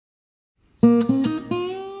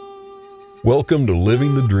Welcome to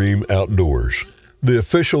Living the Dream Outdoors, the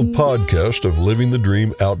official podcast of Living the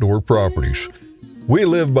Dream Outdoor Properties. We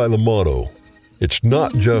live by the motto, it's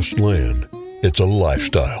not just land, it's a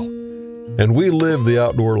lifestyle. And we live the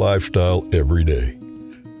outdoor lifestyle every day.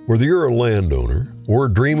 Whether you're a landowner or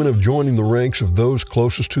dreaming of joining the ranks of those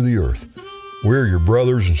closest to the earth, we're your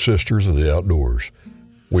brothers and sisters of the outdoors.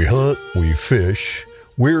 We hunt, we fish,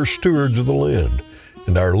 we're stewards of the land.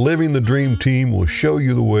 And our Living the Dream team will show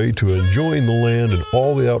you the way to enjoying the land and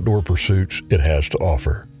all the outdoor pursuits it has to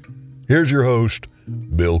offer. Here's your host,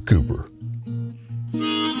 Bill Cooper.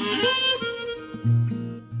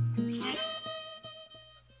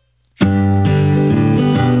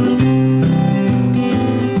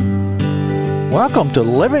 Welcome to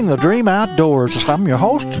Living the Dream Outdoors. I'm your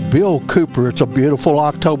host, Bill Cooper. It's a beautiful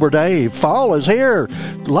October day. Fall is here.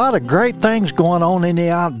 A lot of great things going on in the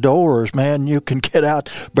outdoors, man. You can get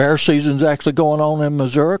out. Bear season's actually going on in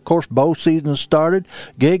Missouri. Of course, bow season started,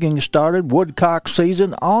 gigging started, woodcock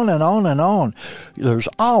season, on and on and on. There's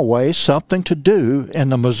always something to do in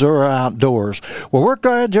the Missouri outdoors. Well, we're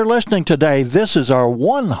glad you're listening today. This is our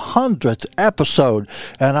 100th episode,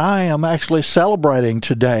 and I am actually celebrating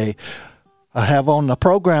today. I have on the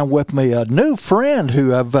program with me a new friend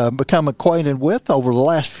who I've become acquainted with over the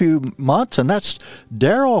last few months, and that's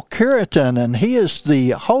Darrell Curitan, and he is the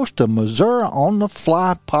host of Missouri on the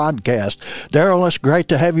Fly podcast. Darrell, it's great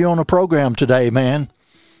to have you on the program today, man.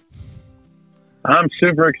 I'm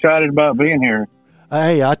super excited about being here.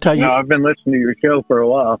 Hey, I tell you, I've been listening to your show for a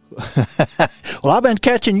while. Well, I've been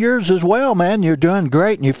catching yours as well, man. You're doing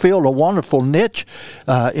great, and you filled a wonderful niche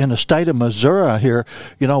in the state of Missouri here.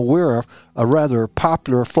 You know, we're a rather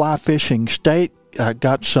popular fly fishing state.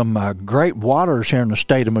 Got some great waters here in the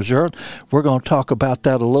state of Missouri. We're going to talk about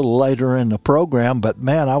that a little later in the program. But,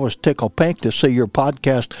 man, I was tickled pink to see your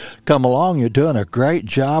podcast come along. You're doing a great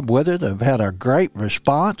job with it. I've had a great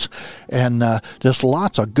response and just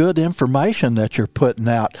lots of good information that you're putting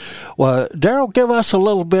out. Well, Darrell, give us a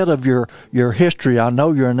little bit of your history. I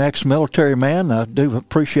know you're an ex-military man. I do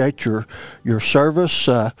appreciate your service.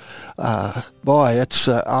 Boy, it's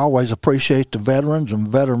I always appreciate the veterans and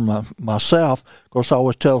veteran myself. Of course, I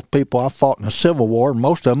always tell people I fought in the Civil War, and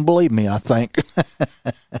most of them believe me, I think.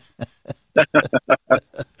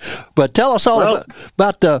 But tell us all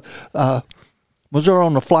about the Missouri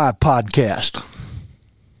on the Fly podcast.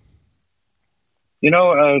 You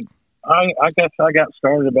know, I guess I got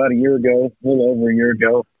started about a year ago, a little over a year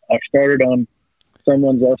ago. I started on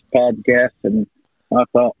Someone's Us podcast, and I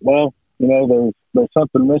thought, well, you know, there's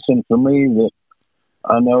something missing for me that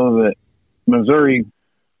I know that Missouri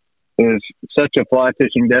is such a fly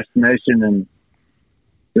fishing destination, and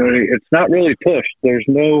you know, it's not really pushed. There's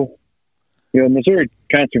no, you know, Missouri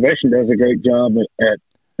Conservation does a great job at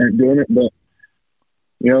doing it, but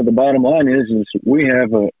you know, the bottom line is we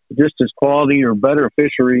have a just as quality or better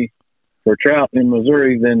fishery for trout in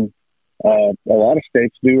Missouri than a lot of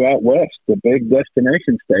states do out west, the big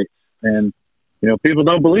destination states. And you know, people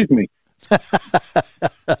don't believe me.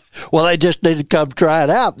 Well, they just need to come try it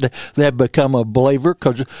out. They've become a believer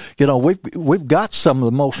because, you know, we've got some of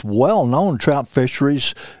the most well-known trout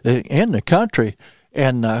fisheries in the country.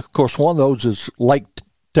 And, of course, one of those is Lake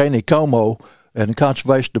Taneycomo, and the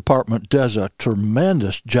Conservation Department does a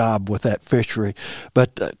tremendous job with that fishery.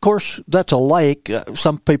 But, of course, that's a lake.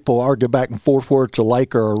 Some people argue back and forth where it's a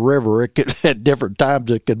lake or a river. It could, at different times,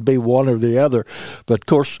 it could be one or the other. But, of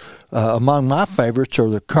course, among my favorites are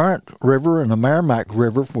the Current River and the Merrimack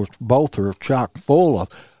River, which both are chock full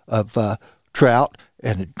of trout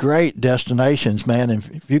and great destinations, man. And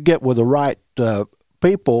if you get with the right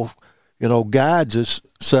people, you know, guides as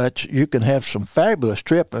such, you can have some fabulous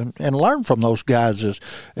trip and learn from those guys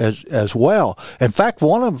as well. In fact,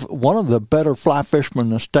 one of the better fly fishermen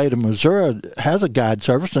in the state of Missouri has a guide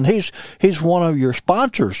service, and he's one of your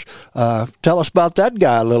sponsors. Tell us about that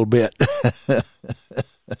guy a little bit.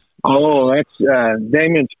 Oh, that's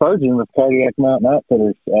Damon Spurgeon with Cardiac Mountain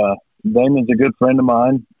Outfitters. Damon's a good friend of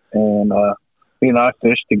mine, and he and I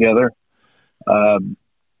fish together.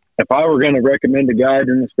 If I were going to recommend a guide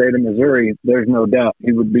in the state of Missouri, there's no doubt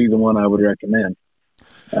he would be the one I would recommend.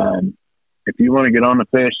 If you want to get on the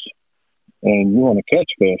fish and you want to catch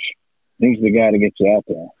fish, he's the guy to get you out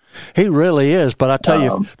there. He really is. But I tell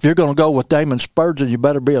you, if you're going to go with Damon Spurgeon, you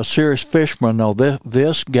better be a serious fisherman. Though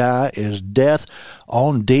this guy is death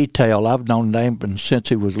on detail. I've known Damon since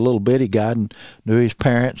he was a little bitty guy and knew his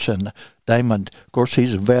parents. And Damon, of course,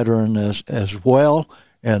 he's a veteran as well.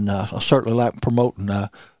 And I certainly like promoting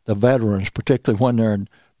the veterans, particularly when they're in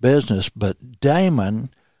business. But Damon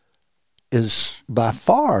is by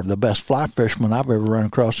far the best fly fisherman I've ever run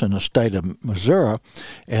across in the state of Missouri.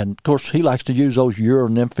 And, of course, he likes to use those Euro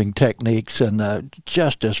nymphing techniques and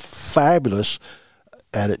just as fabulous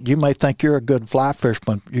at it. You may think you're a good fly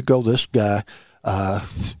fisherman. You go this guy,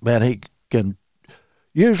 man, he can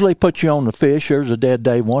usually put you on the fish. There's a dead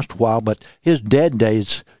day once in a while, but his dead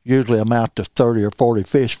days usually amount to 30 or 40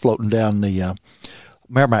 fish floating down the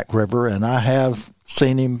Merrimack River. And I have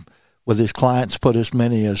seen him with his clients put as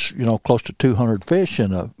many as, close to 200 fish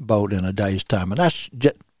in a boat in a day's time. And that's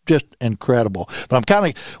just incredible. But I'm kind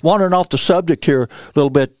of wandering off the subject here a little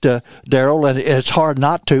bit, Darrell, and it's hard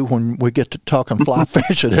not to when we get to talking fly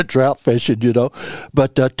fishing and trout fishing,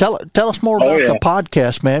 But tell us more about the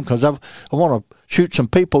podcast, man, because I want to shoot some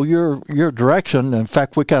people your direction. In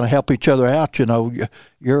fact, we kind of help each other out. I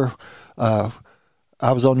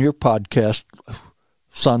was on your podcast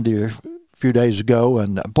Sunday a few days ago,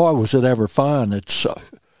 and boy, was it ever fun. It's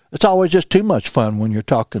always just too much fun when you're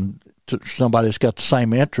talking to somebody that's got the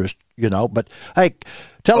same interest, But, hey,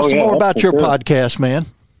 tell us some more about your podcast, man.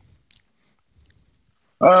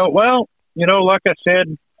 Well, like I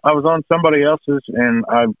said, I was on somebody else's, and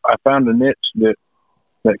I found a niche that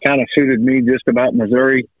kind of suited me just about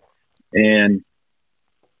Missouri. And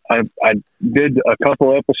I did a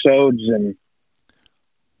couple episodes, and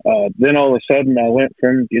then all of a sudden I went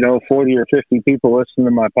from, 40 or 50 people listening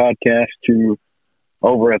to my podcast to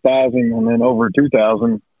over 1,000 and then over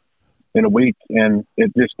 2,000 in a week. And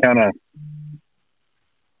it just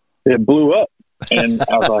it blew up. And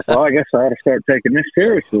I was like, well, I guess I ought to start taking this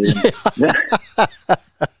seriously.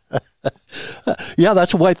 Yeah,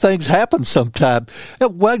 that's the way things happen sometimes.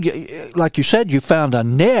 Well, like you said, you found a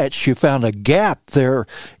niche, you found a gap there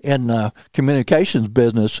in the communications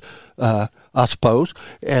business, I suppose,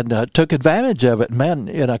 and took advantage of it. Man,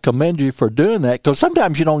 and I commend you for doing that, because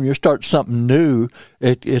sometimes, you start something new,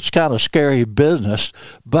 it's kind of scary business,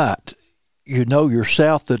 but you know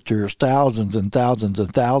yourself that there's thousands and thousands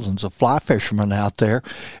and thousands of fly fishermen out there,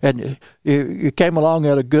 and you came along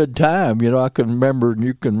at a good time. I can remember, and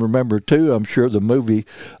you can remember too, I'm sure, the movie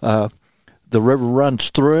The River Runs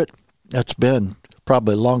Through It. That's been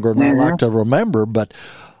probably longer than I like to remember, but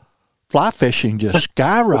fly fishing just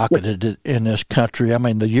skyrocketed in this country. I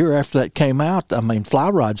mean, the year after that came out, fly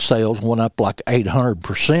rod sales went up like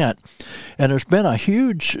 800%, and there's been a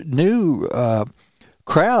huge new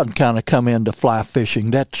crowd kind of come into fly fishing.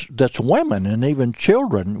 That's women and even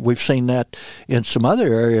children. We've seen that in some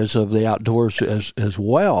other areas of the outdoors as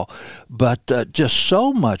well. But just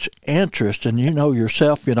so much interest, and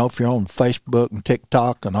yourself, if you're on Facebook and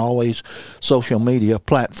TikTok and all these social media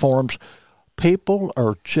platforms, people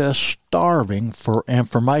are just starving for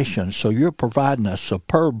information. So you're providing a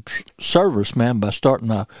superb service, man, by starting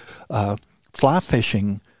a fly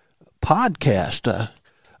fishing podcast.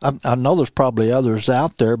 I know there's probably others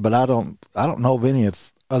out there, but I don't know of any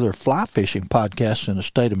other fly fishing podcasts in the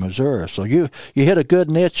state of Missouri. So you hit a good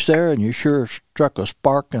niche there, and you sure struck a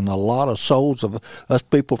spark in a lot of souls of us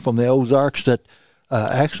people from the Ozarks that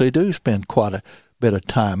actually do spend quite a bit of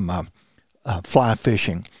time fly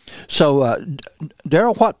fishing. So,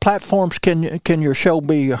 Darrell, what platforms can your show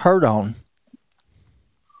be heard on?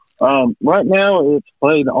 Right now, it's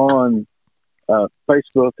played on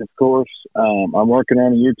Facebook, of course. I'm working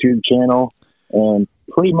on a YouTube channel, and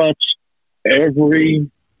pretty much every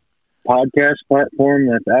podcast platform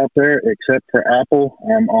that's out there except for Apple,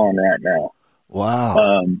 I'm on right now.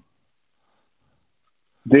 Wow.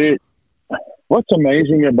 What's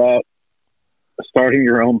amazing about starting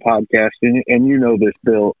your own podcast, and this,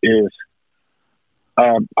 Bill, is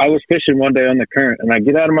I was fishing one day on the current, and I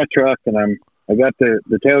get out of my truck, and I got the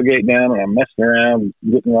tailgate down, and I'm messing around,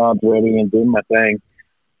 getting rods ready and doing my thing.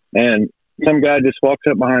 And some guy just walks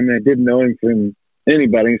up behind me. I didn't know him from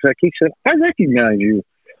anybody. He said, I recognize you.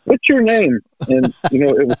 What's your name? And,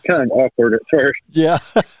 it was kind of awkward at first. Yeah.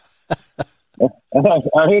 And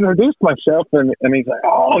I introduced myself, and he's like,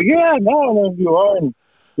 oh, yeah, no, I know who you are. And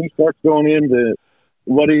he starts going into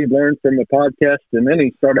what he learned from the podcast, and then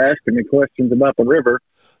he started asking me questions about the river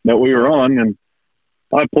that we were on, and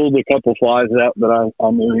I pulled a couple flies out that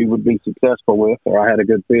I knew he would be successful with, or I had a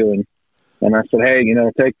good feeling. And I said, hey,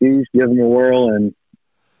 take these, give them a whirl, and,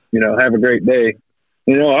 have a great day.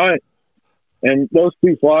 And those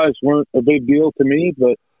two flies weren't a big deal to me,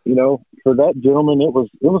 but, for that gentleman, it was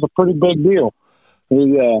a pretty big deal.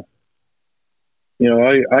 He, I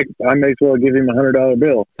may as well give him $100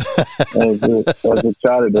 bill as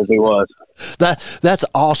excited as he was. That's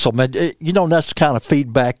awesome. And, that's the kind of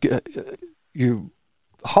feedback you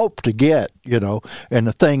hope to get, And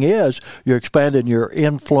the thing is, you're expanding your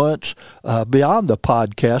influence beyond the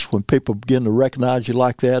podcast when people begin to recognize you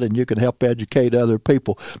like that, and you can help educate other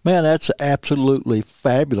people. Man, that's absolutely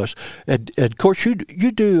fabulous. And of course, you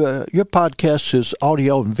do your podcast is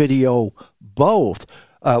audio and video both.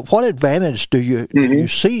 What advantage do you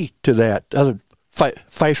see to that? Other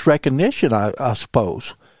face recognition, I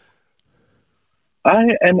suppose.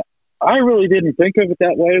 I really didn't think of it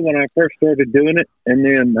that way when I first started doing it. And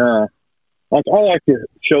then, I like to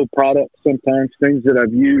show products sometimes, things that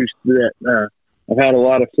I've used that I've had a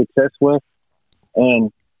lot of success with.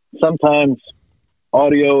 And sometimes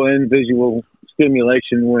audio and visual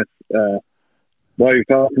stimulation with while you're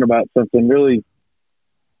talking about something really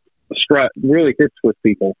hits with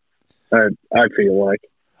people, I feel like.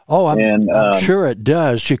 Oh, I'm sure it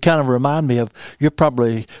does. You kind of remind me of, you're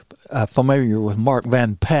probably familiar with Mark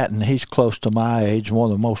Van Patten. He's close to my age, one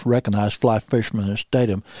of the most recognized fly fishermen in the state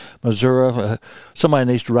of Missouri.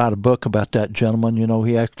 Somebody needs to write a book about that gentleman.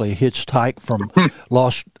 He actually hitchhiked from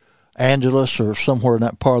Los Angeles or somewhere in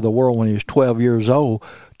that part of the world when he was 12 years old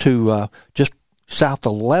to just south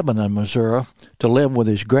of Lebanon, Missouri, to live with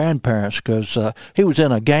his grandparents because he was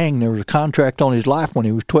in a gang. There was a contract on his life when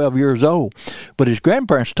he was 12 years old. But his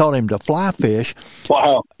grandparents taught him to fly fish.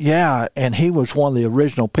 Wow. Yeah, and he was one of the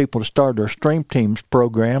original people to start our Stream Teams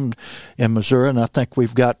program in Missouri, and I think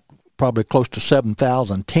we've got probably close to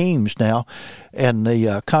 7,000 teams now. And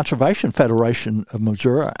the Conservation Federation of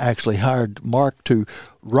Missouri actually hired Mark to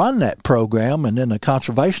run that program, and then the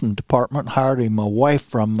Conservation Department hired him away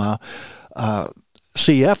from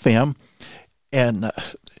CFM,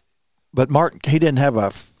 but Mark, he didn't have a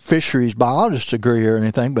fisheries biologist degree or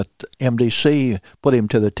anything, but MDC put him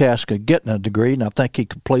to the task of getting a degree, and I think he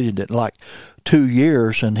completed it in like 2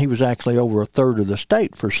 years, and he was actually over a third of the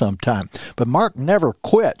state for some time. But Mark never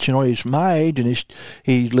quits. He's my age, and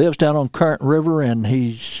he lives down on Current River, and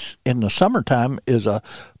he's in the summertime is a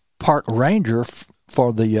park ranger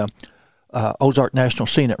for the Ozark National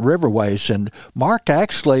Scenic Riverways. And Mark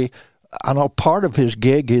actually, I know part of his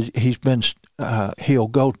gig is he'll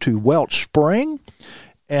go to Welch Spring,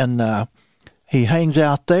 and he hangs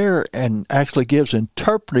out there and actually gives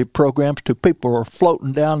interpretive programs to people who are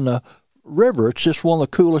floating down the river. It's just one of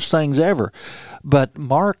the coolest things ever. But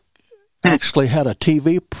Mark actually had a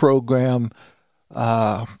TV program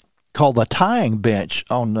called The Tying Bench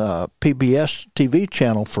on the PBS TV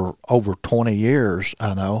channel for over 20 years,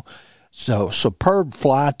 I know. So, superb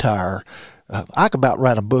fly tire. I could about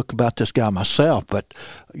write a book about this guy myself, but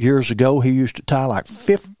years ago he used to tie like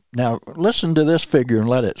 50. Now, listen to this figure and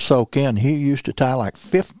let it soak in. He used to tie like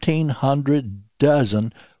 1,500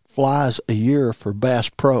 dozen flies a year for Bass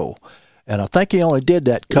Pro. And I think he only did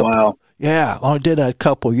that only did that a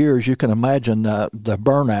couple years. You can imagine the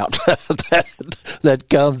burnout that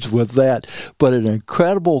comes with that. But an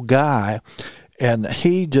incredible guy, and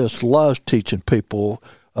he just loves teaching people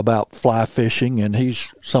about fly fishing, and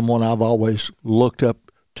he's someone I've always looked up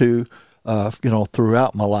to,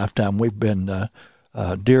 throughout my lifetime. We've been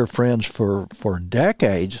dear friends for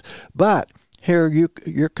decades. But here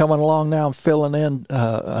you're coming along now and filling in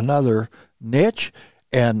another niche,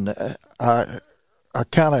 and I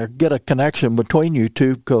kind of get a connection between you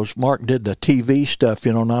two because Mark did the TV stuff,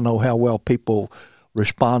 and I know how well people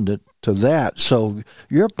responded to that. So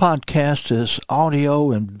your podcast is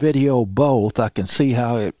audio and video both. I can see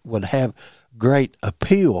how it would have great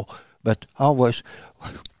appeal, but always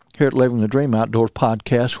here at Living the Dream Outdoors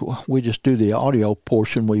podcast, we just do the audio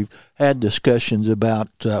portion. We've had discussions about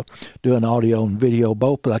doing audio and video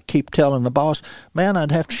both, but I keep telling the boss, man,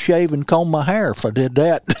 I'd have to shave and comb my hair if I did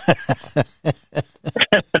that.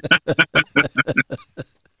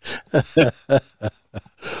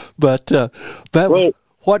 But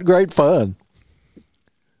what great fun.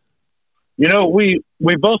 We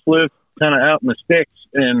both live kind of out in the sticks,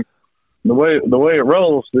 and the way it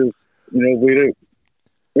rolls is, we do.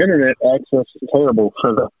 Internet access is terrible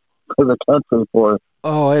for the country for us.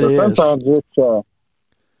 Oh, it is. Sometimes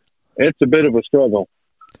it's a bit of a struggle.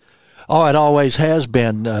 Oh, it always has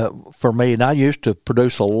been for me. And I used to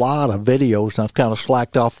produce a lot of videos, and I've kind of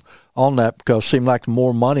slacked off on that because it seemed like the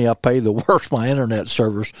more money I pay, the worse my internet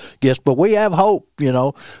service gets. But we have hope,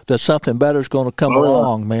 that something better is going to come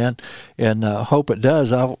along, man. And hope it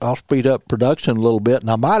does. I'll speed up production a little bit, and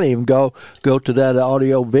I might even go to that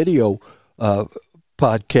audio video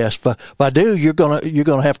podcast. If I do, you're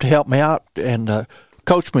gonna have to help me out and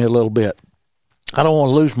coach me a little bit. I don't want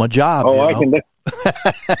to lose my job.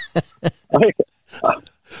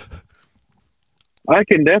 I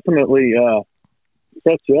can definitely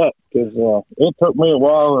set you up because it took me a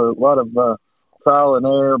while, a lot of trial and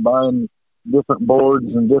error, buying different boards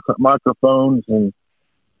and different microphones and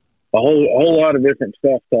a whole lot of different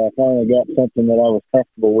stuff. So I finally got something that I was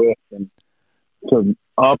comfortable with and to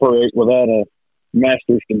operate without a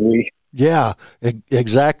master's degree. Yeah,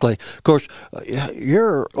 exactly. Of course,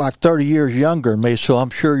 you're like 30 years younger than me, so I'm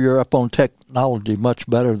sure you're up on technology much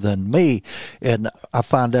better than me. And I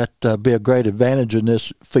find that be a great advantage in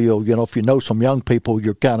this field. You know, if you know some young people,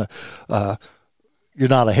 you're kind of, you're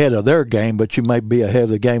not ahead of their game, but you may be ahead of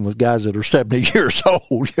the game with guys that are 70 years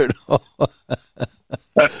old, you know.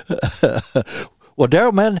 Well,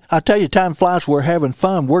 Daryl, man, I tell you, time flies. We're having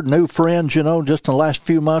fun. We're new friends, you know, just in the last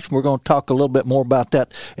few months. We're going to talk a little bit more about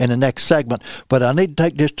that in the next segment. But I need to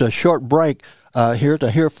take just a short break here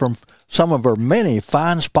to hear from some of our many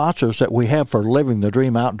fine sponsors that we have for Living the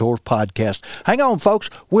Dream Outdoors podcast. Hang on,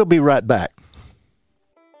 folks. We'll be right back.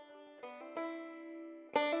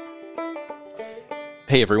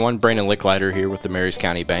 Hey everyone, Brandon Licklider here with the Marys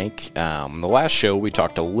County Bank. The last show we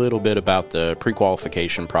talked a little bit about the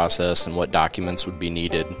pre-qualification process and what documents would be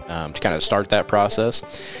needed to kind of start that process.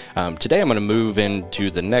 Today I'm going to move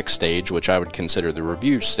into the next stage, which I would consider the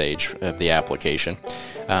review stage of the application.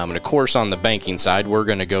 And of course on the banking side, we're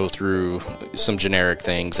going to go through some generic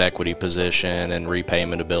things, equity position and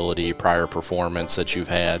repayment ability, prior performance that you've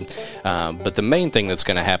had. But the main thing that's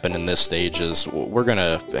going to happen in this stage is we're going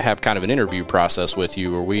to have kind of an interview process with you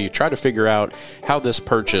where we try to figure out how this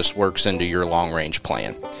purchase works into your long-range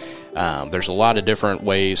plan. There's a lot of different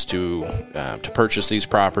ways to purchase these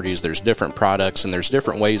properties. There's different products and there's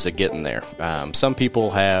different ways of getting there. Some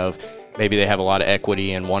people maybe they have a lot of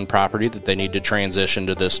equity in one property that they need to transition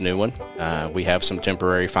to this new one. We have some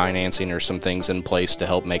temporary financing or some things in place to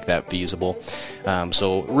help make that feasible.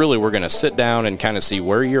 So really we're going to sit down and kind of see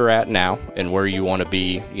where you're at now and where you want to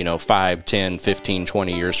be, 5, 10, 15,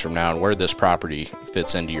 20 years from now and where this property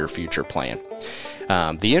fits into your future plan.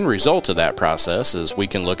 The end result of that process is we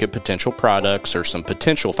can look at potential products or some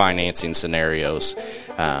potential financing scenarios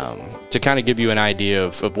to kind of give you an idea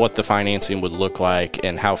of what the financing would look like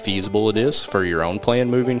and how feasible it is for your own plan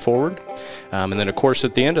moving forward. And then, of course,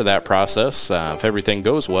 at the end of that process, if everything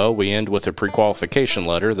goes well, we end with a pre-qualification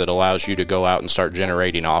letter that allows you to go out and start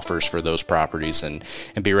generating offers for those properties and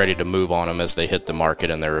be ready to move on them as they hit the market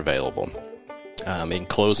and they're available. In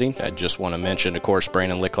closing, I just want to mention, of course,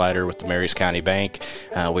 Brandon Licklider with the Marys County Bank.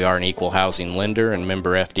 We are an equal housing lender and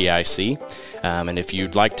member FDIC. And if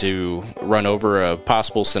you'd like to run over a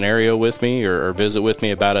possible scenario with me or visit with me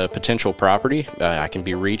about a potential property, I can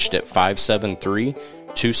be reached at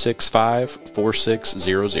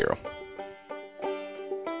 573-265-4600.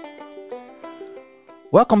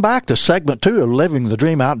 Welcome back to segment 2 of Living the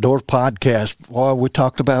Dream Outdoors podcast. Well, we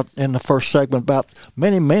talked about in the first segment about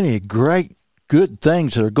many, many great good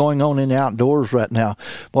things that are going on in the outdoors right now.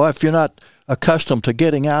 Boy, if you're not accustomed to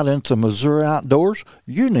getting out into the Missouri outdoors,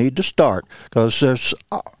 you need to start because there's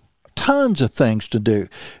tons of things to do.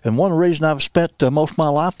 And one reason I've spent most of my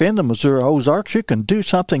life in the Missouri Ozarks, you can do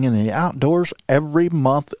something in the outdoors every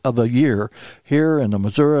month of the year here in the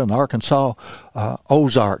Missouri and Arkansas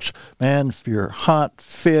Ozarks. Man, if you hunt,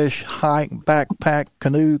 fish, hike, backpack,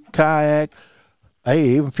 canoe, kayak, hey,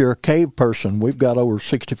 even if you're a cave person, we've got over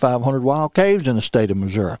 6,500 wild caves in the state of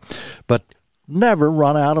Missouri. But never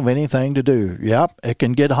run out of anything to do. Yep, it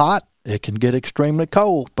can get hot. It can get extremely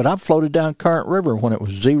cold. But I've floated down Current River when it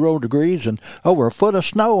was 0 degrees and over a foot of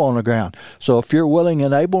snow on the ground. So if you're willing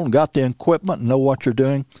and able and got the equipment and know what you're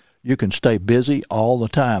doing, you can stay busy all the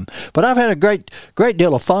time. But I've had a great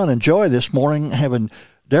deal of fun and joy this morning having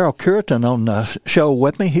Daryl Curitan on the show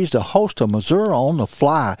with me. He's the host of Missouri on the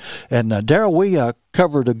Fly. And Daryl, we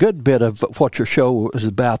covered a good bit of what your show is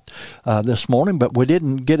about this morning, but we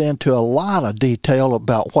didn't get into a lot of detail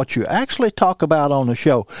about what you actually talk about on the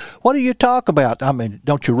show. What do you talk about? I mean,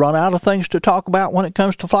 don't you run out of things to talk about when it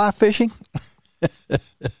comes to fly fishing? For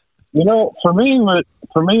me with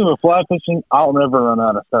fly fishing, I'll never run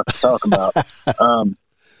out of stuff to talk about.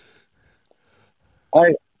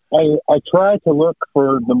 I try to look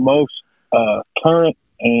for the most current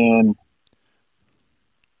and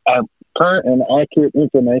accurate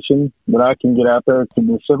information that I can get out there to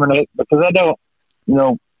disseminate, because I don't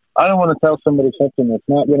want to tell somebody something that's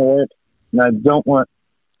not going to work, and I don't want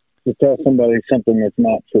to tell somebody something that's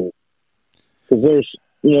not true. Because there's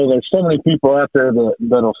so many people out there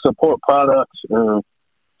that'll support products or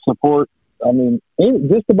support,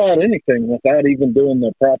 just about anything without even doing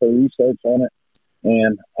the proper research on it.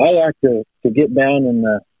 And I like to get down in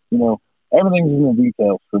everything's in the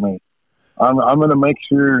details for me. I'm going to make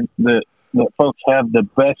sure that folks have the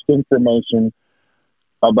best information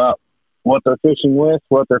about what they're fishing with,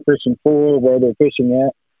 what they're fishing for, where they're fishing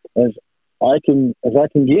at, as I can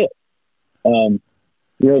get.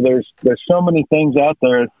 There's so many things out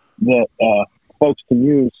there that folks can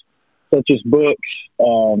use, such as books,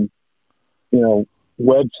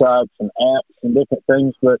 websites and apps and different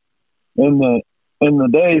things. But in the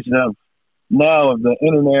days of now of the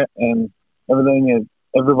internet and everything,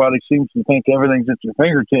 everybody seems to think everything's at your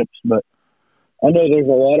fingertips. But I know there's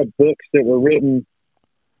a lot of books that were written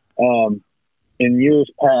in years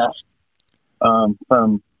past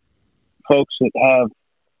from folks that have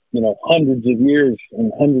hundreds of years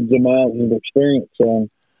and hundreds of miles of experience on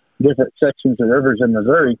different sections of rivers in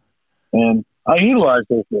Missouri. And I utilize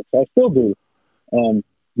those books. I still do. You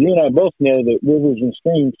and I both know that rivers and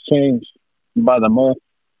streams change by the month.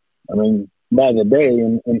 I mean, by the day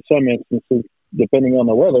in some instances, depending on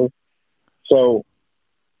the weather. So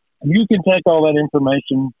you can take all that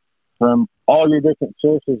information from all your different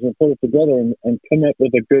sources and put it together and come up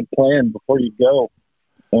with a good plan before you go.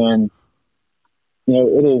 And,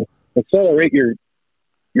 it'll accelerate your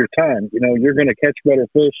time. You're going to catch better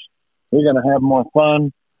fish. You're going to have more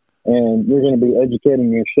fun, and you're going to be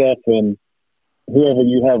educating yourself and whoever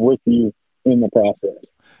you have with you in the process.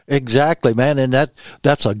 Exactly, man, and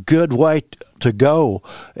that's a good way to go.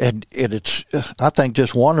 And it's, I think,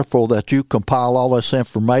 just wonderful that you compile all this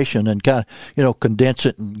information and kind of, condense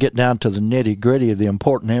it and get down to the nitty gritty of the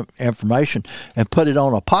important information and put it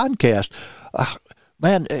on a podcast.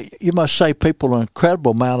 Man, you must save people an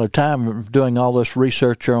incredible amount of time doing all this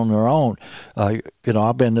research on their own. I've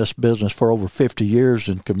been in this business for over 50 years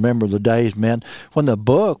and can remember the days, man, when the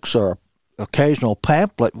books or occasional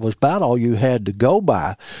pamphlet was about all you had to go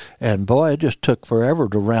by. And boy, it just took forever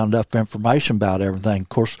to round up information about everything. Of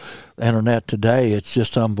course, the internet today, it's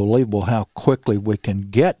just unbelievable how quickly we can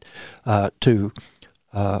get to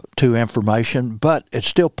information, but it's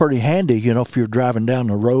still pretty handy, if you're driving down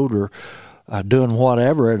the road or doing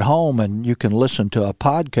whatever at home, and you can listen to a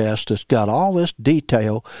podcast that's got all this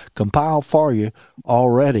detail compiled for you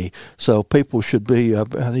already. So people should be,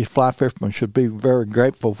 these fly fishermen should be very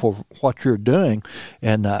grateful for what you're doing.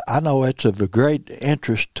 And I know it's of a great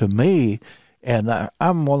interest to me. And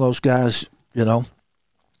I'm one of those guys,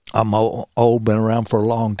 I'm old, been around for a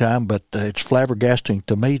long time, but it's flabbergasting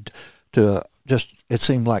to me to just, it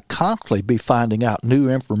seems like constantly be finding out new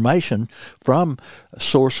information from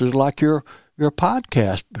sources like your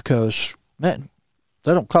podcast, because, man,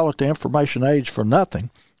 they don't call it the information age for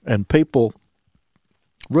nothing. And people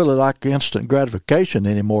really like instant gratification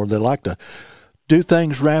anymore. They like to do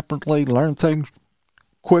things rapidly, learn things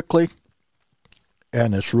quickly,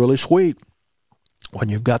 and it's really sweet when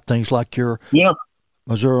you've got things like your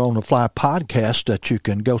Missouri on the Fly podcast that you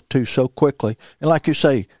can go to so quickly. And like you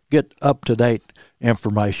say, get up-to-date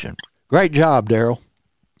information. Great job, Daryl.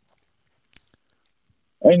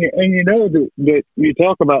 And that you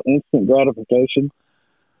talk about instant gratification.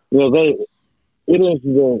 It is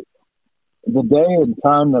the day and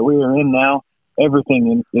time that we are in now.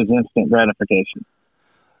 Everything is instant gratification.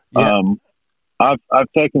 Yeah.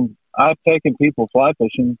 I've taken people fly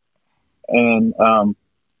fishing, and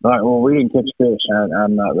we didn't catch fish.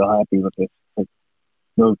 I'm not real happy with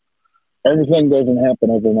this. Everything doesn't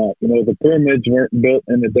happen overnight. The pyramids weren't built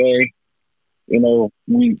in a day.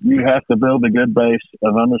 You have to build a good base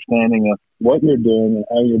of understanding of what you're doing and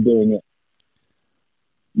how you're doing it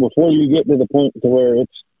before you get to the point to where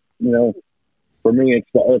it's, for me, it's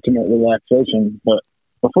the ultimate relaxation. But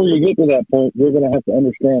before you get to that point, you're going to have to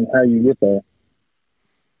understand how you get there.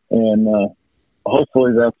 And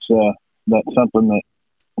hopefully that's something that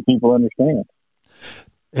people understand.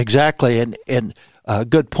 Exactly. And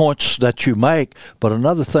good points that you make. But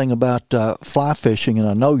another thing about fly fishing, and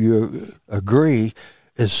I know you agree,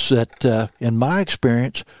 is that in my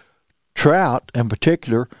experience, trout in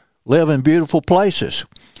particular live in beautiful places.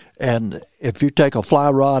 And if you take a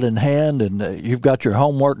fly rod in hand and you've got your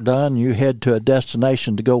homework done, you head to a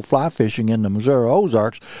destination to go fly fishing in the Missouri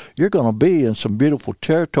Ozarks, you're going to be in some beautiful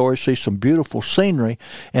territory, see some beautiful scenery,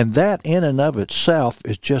 and that in and of itself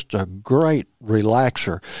is just a great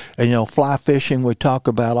relaxer. And, fly fishing, we talk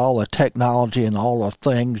about all the technology and all the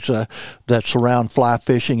things that surround fly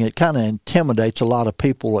fishing. It kind of intimidates a lot of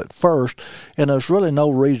people at first, and there's really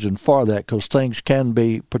no reason for that, because things can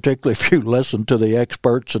be, particularly if you listen to the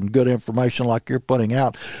experts and good information like you're putting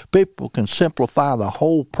out, people can simplify the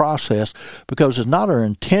whole process, because it's not our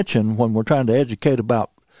intention when we're trying to educate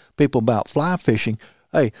people about fly fishing,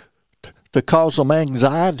 to cause them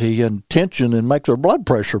anxiety and tension and make their blood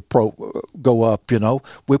pressure go up.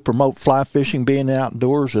 We promote fly fishing, being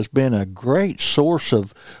outdoors, as being a great source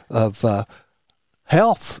of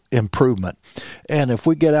health improvement. And if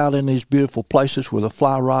we get out in these beautiful places with a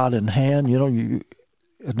fly rod in hand,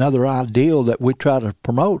 another ideal that we try to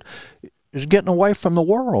promote is getting away from the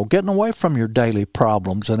world, getting away from your daily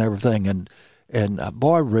problems and everything, and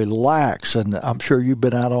boy, relax. And I'm sure you've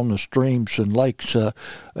been out on the streams and lakes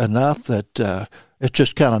enough that it's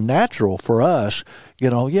just kind of natural for us.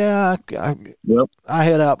 I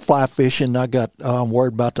head out fly fishing. I'm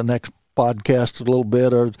worried about the next podcast a little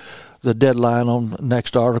bit, or the deadline on the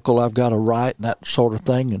next article I've got to write and that sort of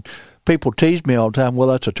thing. And people tease me all the time, well,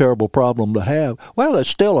 that's a terrible problem to have. Well, it's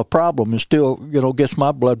still a problem. It still, gets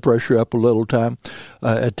my blood pressure up a little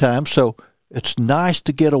at times. So it's nice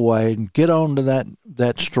to get away and get onto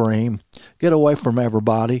that stream, get away from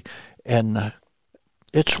everybody. And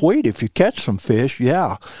it's sweet if you catch some fish,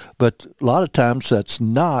 yeah. But a lot of times that's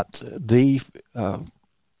not the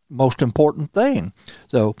most important thing.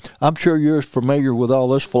 So I'm sure you're as familiar with all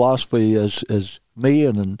this philosophy as me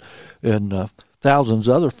and thousands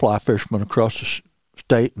of other fly fishermen across the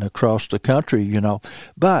state and across the country,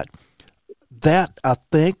 But that, I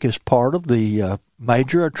think, is part of the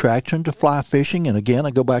major attraction to fly fishing. And again,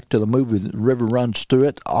 I go back to the movie The River Runs Through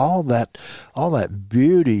It, all that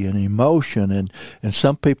beauty and emotion. And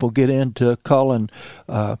some people get into calling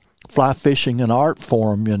fly fishing an art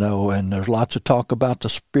form, and there's lots of talk about the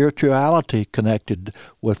spirituality connected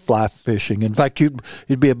with fly fishing. In fact, you'd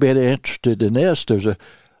be a bit interested in this. There's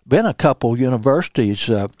been a couple universities,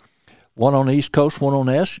 one on the East Coast, one on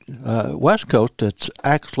the West Coast, that's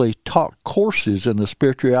actually taught courses in the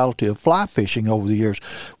spirituality of fly fishing over the years.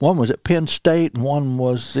 One was at Penn State, and one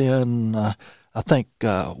was in,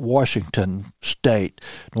 Washington State.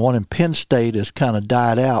 The one in Penn State has kind of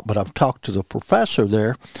died out, but I've talked to the professor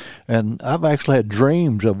there, and I've actually had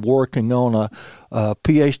dreams of working on a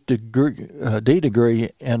PhD degree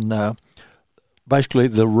in basically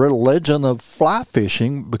the religion of fly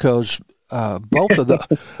fishing, because both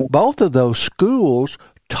of those schools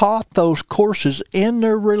taught those courses in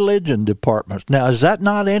their religion departments. Now, is that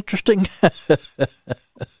not interesting?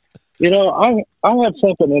 I have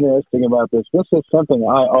something interesting about this. This is something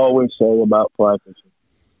I always say about fly fishing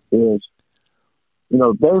is,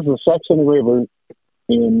 there's a section of river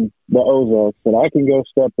in the Ozarks that I can go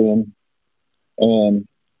step in, and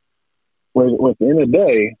within a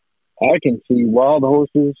day, I can see wild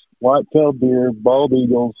horses, white-tailed deer, bald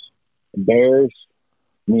eagles, bears.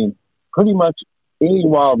 Pretty much any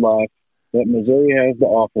wildlife that Missouri has to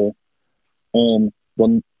offer, and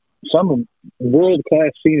some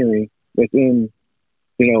world-class scenery within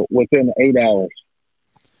 8 hours,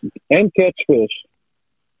 and catch fish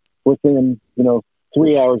within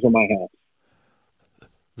 3 hours of my house.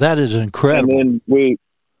 That is incredible. And then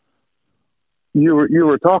you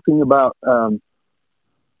were talking about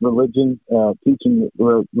religion, teaching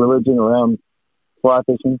religion around fly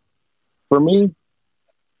fishing. For me,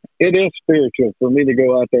 it is spiritual for me to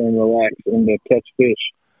go out there and relax and to catch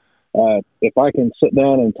fish. If I can sit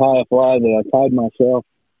down and tie a fly that I tied myself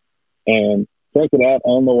and take it out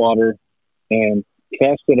on the water and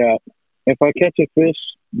cast it out, if I catch a fish,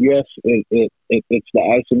 yes, it's the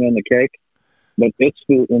icing on the cake, but it's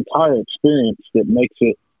the entire experience that makes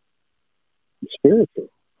it spiritual.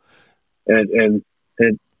 And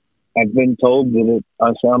I've been told that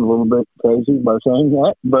I sound a little bit crazy by saying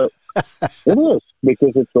that, but it is,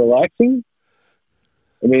 because it's relaxing.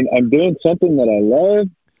 I'm doing something that I love,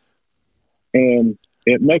 and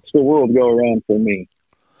it makes the world go around for me.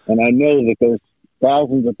 And I know that there's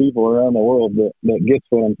thousands of people around the world that gets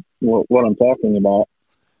what I'm talking about.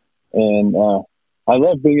 And I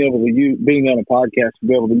love being able to being on a podcast, to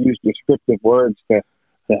be able to use descriptive words to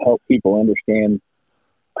help people understand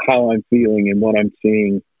how I'm feeling and what I'm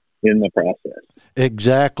seeing in the process.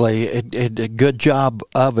 Exactly. A good job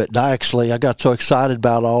of it. I got so excited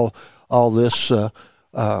about all this,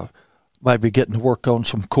 maybe getting to work on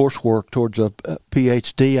some coursework towards a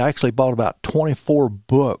PhD. I actually bought about 24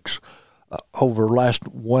 books over last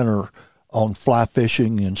winter on fly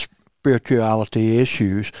fishing and spirituality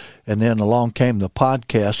issues, and then along came the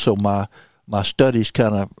podcast, so my studies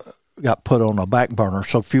kind of got put on a back burner.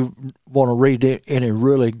 So if you want to read any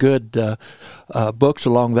really good books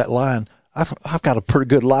along that line, I've got a pretty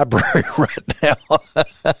good library right now.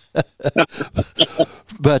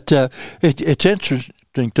 But it's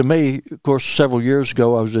interesting to me. Of course, several years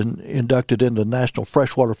ago, I was inducted into the National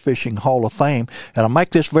Freshwater Fishing Hall of Fame, and I make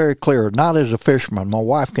this very clear, not as a fisherman. My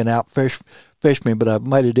wife can outfish me, but I've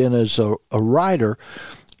made it in as a writer.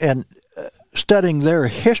 And studying their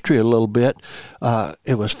history a little bit,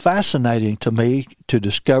 it was fascinating to me to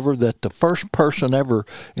discover that the first person ever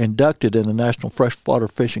inducted in the National Freshwater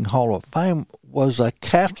Fishing Hall of Fame was a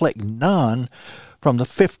Catholic nun from the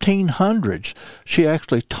 1500s. She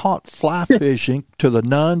actually taught fly fishing to the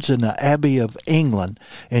nuns in the Abbey of England,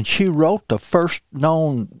 and she wrote the first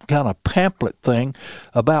known kind of pamphlet thing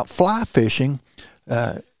about fly fishing,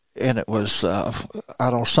 and it was,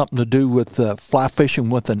 something to do with fly fishing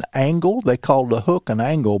with an angle. They called the hook an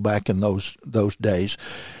angle back in those days.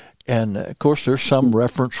 And, of course, there's some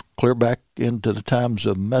reference clear back into the times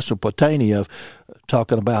of Mesopotamia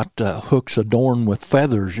talking about hooks adorned with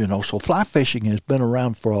feathers, So fly fishing has been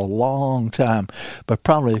around for a long time. But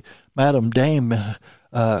probably Madame Dame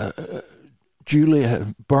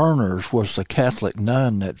Julia Berners was the Catholic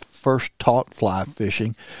nun that first taught fly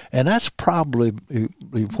fishing, and that's probably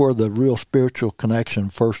where the real spiritual connection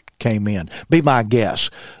first came in. Be my guess.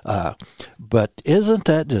 But isn't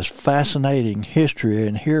that just fascinating history?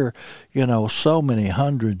 And here, so many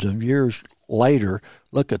hundreds of years later,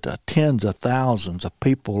 look at the tens of thousands of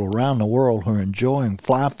people around the world who are enjoying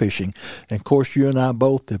fly fishing. And, of course, you and I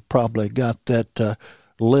both have probably got that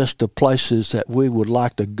list of places that we would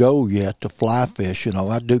like to go yet to fly fish.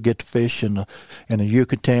 I do get to fish in the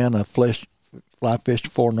Yucatan. I fly fished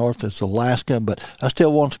far north as Alaska, but I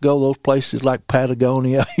still want to go those places like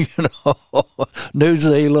Patagonia, New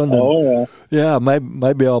Zealand. And, yeah,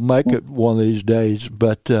 maybe I'll make it one of these days.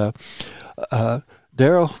 But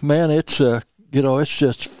Darrell, man, it's it's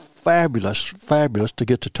just fabulous to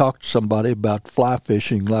get to talk to somebody about fly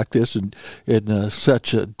fishing like this in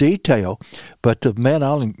such a detail. But, man,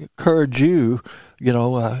 I'll encourage you,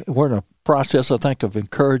 we're in a process, I think, of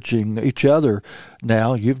encouraging each other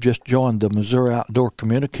now. You've just joined the Missouri Outdoor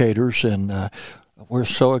Communicators, and we're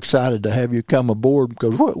so excited to have you come aboard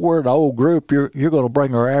because we're an old group. You're going to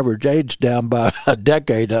bring our average age down by a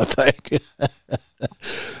decade, I think.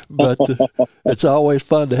 But it's always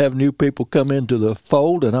fun to have new people come into the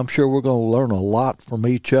fold, and I'm sure we're going to learn a lot from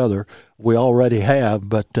each other. We already have,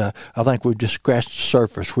 but I think we've just scratched the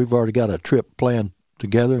surface. We've already got a trip planned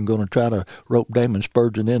together and going to try to rope Damon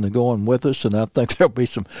Spurgeon into going with us, and I think there'll be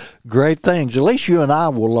some great things. At least you and I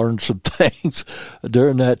will learn some things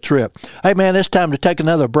during that trip. Hey, man, it's time to take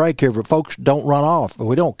another break here, but folks, don't run off.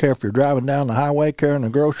 We don't care if you're driving down the highway, carrying the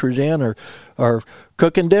groceries in, or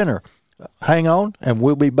cooking dinner. Hang on, and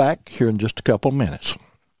we'll be back here in just a couple of minutes.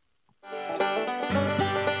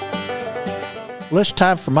 Well, it's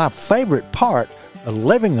time for my favorite part of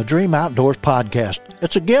Living the Dream Outdoors podcast.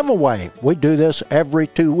 It's a giveaway. We do this every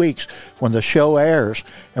 2 weeks when the show airs,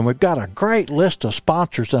 and we've got a great list of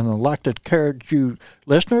sponsors, and I'd like to encourage you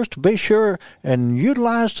listeners to be sure and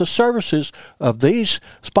utilize the services of these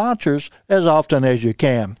sponsors as often as you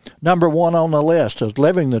can. Number one on the list is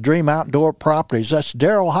Living the Dream Outdoor Properties. That's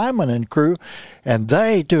Darrell Hyman and crew, and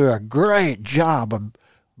they do a great job of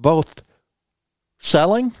both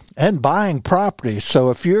selling and buying property.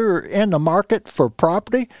 So if you're in the market for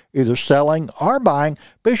property, either selling or buying,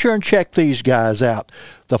 be sure and check these guys out.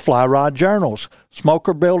 The Fly Rod Journals,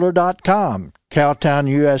 SmokerBuilder.com, Cowtown,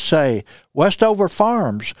 USA, Westover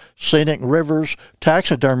Farms, Scenic Rivers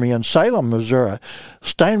Taxidermy in Salem, Missouri,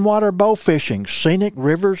 Stainwater Bow Fishing, Scenic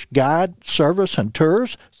Rivers Guide, Service, and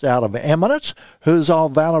Tours, it's out of Eminence, Hoozall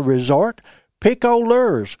Valley Resort, Pico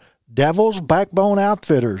Lures, Devil's Backbone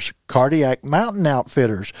Outfitters, Cardiac Mountain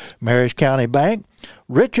Outfitters, Marys County Bank,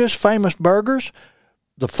 Rich's Famous Burgers,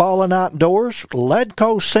 The Fallen Outdoors,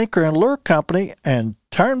 Ledco Sinker and Lure Company, and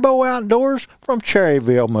Turnbow Outdoors from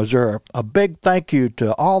Cherryville, Missouri. A big thank you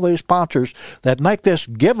to all these sponsors that make this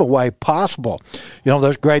giveaway possible.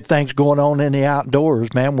 There's great things going on in the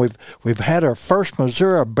outdoors, man. We've had our first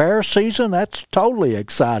Missouri bear season. That's totally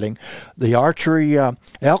exciting. The archery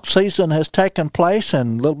elk season has taken place,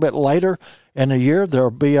 and a little bit later in the year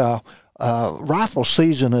there'll be a rifle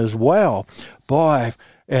season as well. Boy,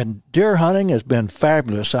 and deer hunting has been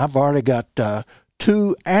fabulous. I've already got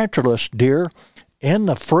 2 antlerless deer in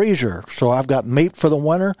the freezer, so I've got meat for the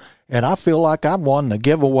winter, and I feel like I've won the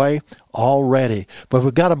giveaway already. But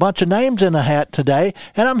we've got a bunch of names in the hat today,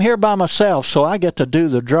 and I'm here by myself, so I get to do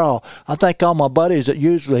the draw. I think all my buddies that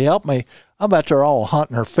usually help me, I bet they're all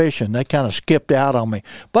hunting or fishing. They kind of skipped out on me.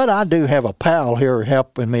 But I do have a pal here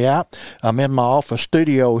helping me out. I'm in my office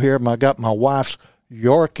studio here, and I got my wife's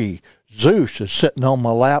Yorkie. Zeus is sitting on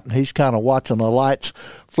my lap, and he's kind of watching the lights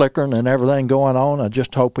flickering and everything going on. I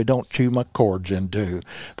just hope he don't chew my cords in two.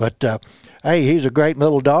 But, hey, he's a great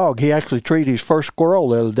little dog. He actually treated his first squirrel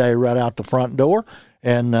the other day right out the front door,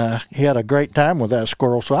 and he had a great time with that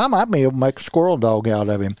squirrel. So I might be able to make a squirrel dog out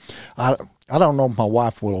of him. I don't know if my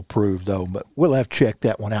wife will approve, though, but we'll have to check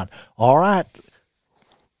that one out. All right,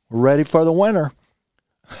 we're ready for the winner.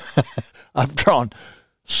 I've drawn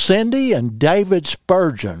Cindy and David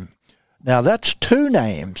Spurgeon. Now, that's 2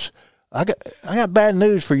 names. I got bad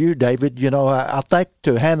news for you, David. You know, I think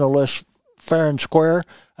to handle this fair and square,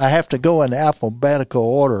 I have to go in alphabetical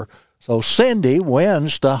order. So Cindy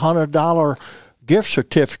wins the $100 gift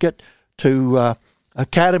certificate to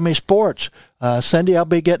Academy Sports. Cindy, I'll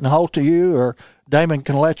be getting a hold of you, or Damon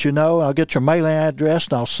can let you know. I'll get your mailing address,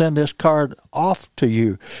 and I'll send this card off to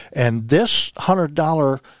you. And this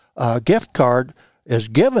 $100 gift card is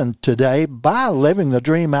given today by Living the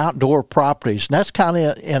Dream Outdoor Properties. And that's kind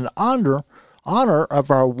of in honor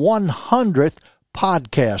of our 100th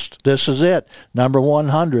podcast. This is it, number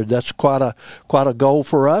 100. That's quite a goal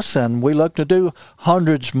for us, and we look to do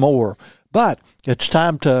hundreds more. But it's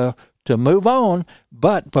time to move on.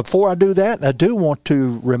 But before I do that, I do want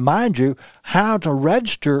to remind you how to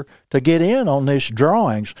register to get in on these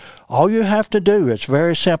drawings. All you have to do, it's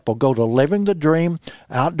very simple. Go to Living the Dream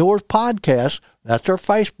Outdoors Podcast. That's our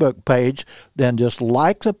Facebook page. Then just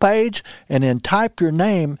like the page and then type your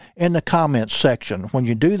name in the comments section. When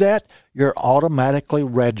you do that, you're automatically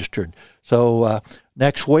registered. So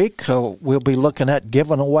next week, we'll be looking at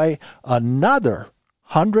giving away another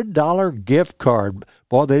 $100 gift card.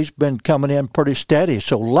 Boy, these been coming in pretty steady,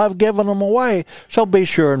 so love giving them away, so be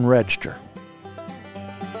sure and register.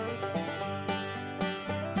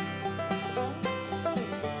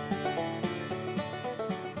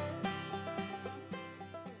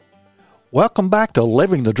 Welcome back to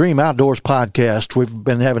Living the Dream Outdoors podcast. We've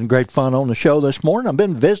been having great fun on the show this morning. I've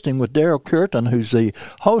been visiting with Daryl Cureton, who's the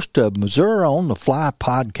host of Missouri on the Fly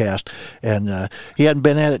podcast. And he hadn't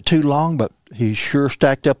been at it too long, but he's sure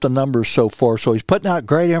stacked up the numbers so far. So he's putting out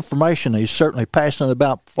great information. He's certainly passionate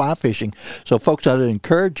about fly fishing. So, folks, I'd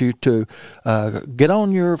encourage you to get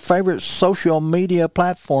on your favorite social media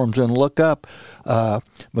platforms and look up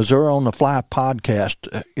Missouri on the Fly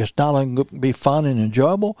podcast. It's not only going to be fun and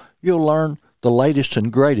enjoyable, you'll learn the latest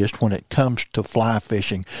and greatest when it comes to fly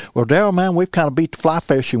fishing. Well, Daryl, man, we've kind of beat the fly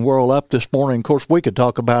fishing world up this morning. Of course, we could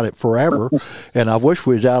talk about it forever, and I wish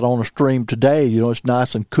we was out on a stream today. You know, it's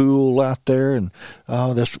nice and cool out there, and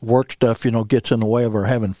this work stuff, you know, gets in the way of our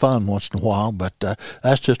having fun once in a while, but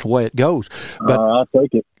that's just the way it goes. But I'll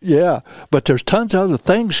take it. Yeah, but there's tons of other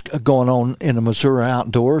things going on in the Missouri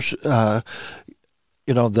outdoors.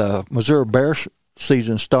 You know, the Missouri Bear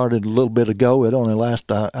season started a little bit ago. It only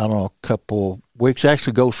lasts, I don't know, a couple weeks.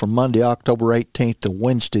 Actually goes from Monday, October 18th to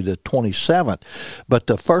Wednesday, the 27th. But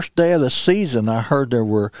the first day of the season, I heard there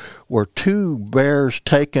were 2 bears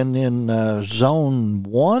taken in Zone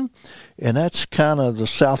 1, and that's kind of the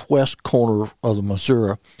southwest corner of the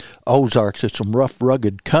Missouri Ozarks. It's some rough,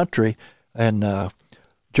 rugged country, and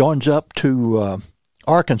joins up to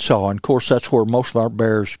Arkansas, and of course that's where most of our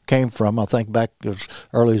bears came from. I think back as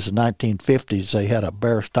early as the 1950s they had a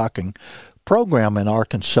bear stocking program in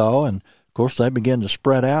Arkansas, and of course they began to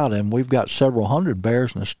spread out, and we've got several hundred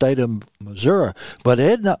bears in the state of Missouri. But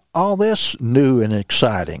isn't all this new and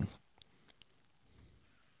exciting?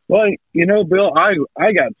 Well, you know, Bill, I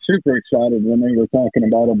got super excited when they were talking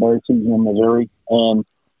about a bear season in Missouri. And,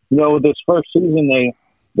 you know, this first season they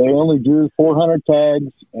only drew 400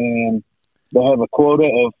 tags, and they have a quota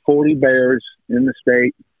of 40 bears in the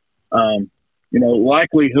state. You know,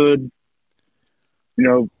 likelihood, you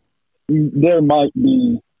know, there might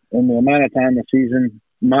be, in the amount of time of season,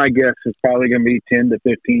 my guess is probably going to be 10 to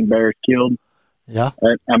 15 bears killed. Yeah.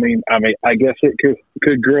 I mean, I guess it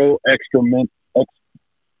could grow exponentially.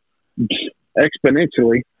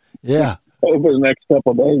 Yeah. Over the next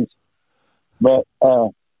couple of days. But,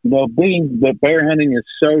 you know, being that bear hunting is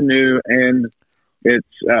so new, and it's,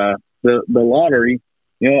 the lottery,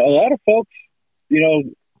 you know, a lot of folks, you know,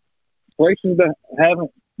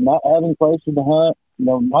 not having places to hunt, you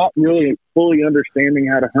know, not really fully understanding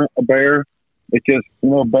how to hunt a bear. It's just, you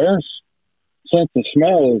know, bears' sense of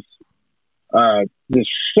smell is just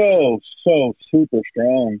so super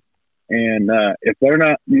strong. And if they're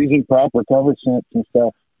not using proper cover scents and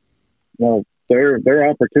stuff, you know, their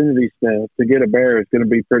opportunities to get a bear is going to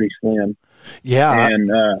be pretty slim. Yeah.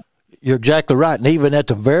 And you're exactly right. And even at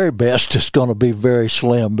the very best, it's going to be very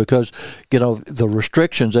slim because, you know, the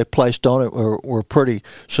restrictions they placed on it were pretty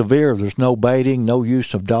severe. There's no baiting, no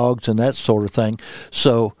use of dogs and that sort of thing.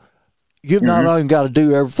 So you've not only got to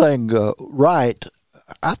do everything right,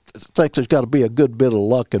 I think there's got to be a good bit of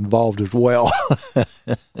luck involved as well.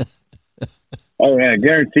 Oh, yeah,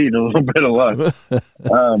 guaranteed a little bit of luck.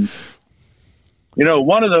 You know,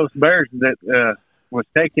 one of those bears that was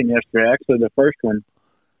taken yesterday, actually the first one,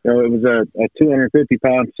 you know, it was a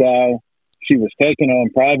 250-pound sow. She was taken on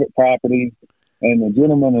private property, and the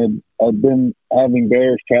gentleman had been having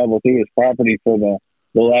bears travel through his property for the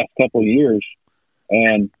last couple of years.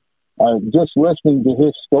 And just listening to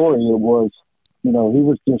his story, it was, you know, he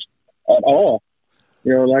was just at all.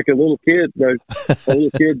 You know, like a little kid,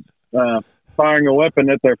 firing a weapon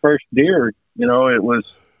at their first deer. You know,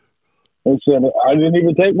 he said, I didn't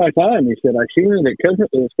even take my time. He said, I seen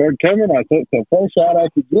it started coming. I took the first shot I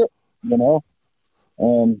could get, you know.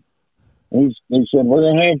 He said, we're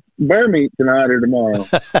going to have bear meat tonight or tomorrow.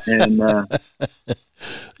 And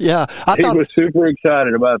yeah, he was super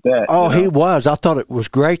excited about that. Oh, you know? He was. I thought it was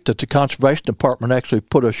great that the Conservation Department actually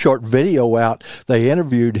put a short video out. They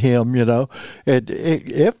interviewed him, you know.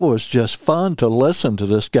 It was just fun to listen to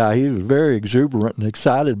this guy. He was very exuberant and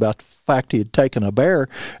excited about the fact he had taken a bear.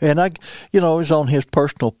 And, it was on his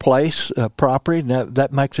personal place, property, and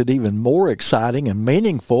that makes it even more exciting and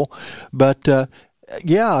meaningful. But,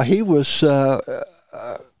 yeah, he was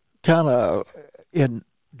kind of in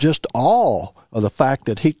just awe of the fact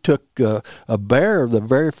that he took a bear the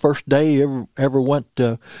very first day he ever went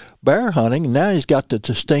bear hunting. And now he's got the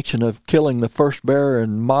distinction of killing the first bear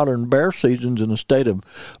in modern bear seasons in the state of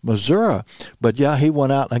Missouri. But, yeah, he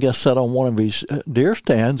went out and I guess sat on one of his deer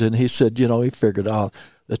stands, and he said, he figured out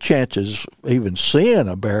the chances of even seeing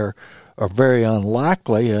a bear are very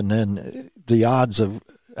unlikely, and then the odds of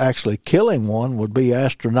actually killing one would be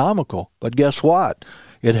astronomical. But guess what?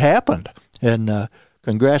 It happened. And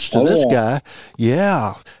congrats to this guy.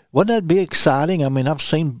 Yeah. Wouldn't that be exciting? I mean, I've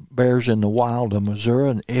seen bears in the wild of Missouri,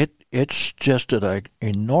 and it's just an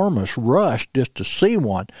enormous rush just to see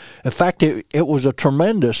one. In fact, it was a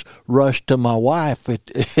tremendous rush to my wife.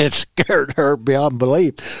 It scared her beyond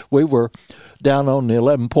belief. We were down on the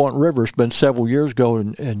 11-Point River. It's been several years ago,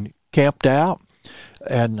 and camped out.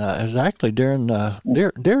 And it was actually during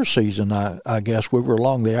deer season, I guess. We were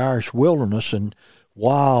along the Irish wilderness and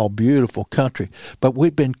wild, beautiful country. But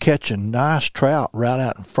we'd been catching nice trout right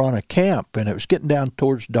out in front of camp, and it was getting down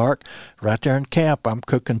towards dark. Right there in camp, I'm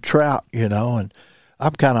cooking trout, and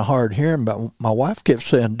I'm kind of hard hearing, but my wife kept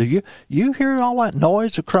saying, do you hear all that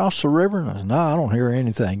noise across the river? And I said, no, I don't hear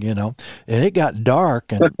anything, And it got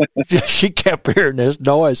dark, and she kept hearing this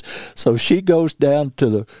noise. So she goes down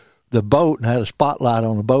to the boat and had a spotlight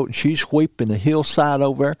on the boat, and she's sweeping the hillside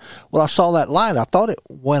over there. Well, I saw that light. I thought it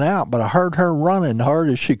went out, but I heard her running hard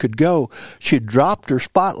as she could go. She dropped her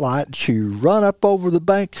spotlight. She run up over the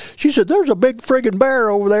bank. She said, there's a big friggin' bear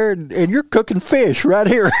over there, and you're cooking fish right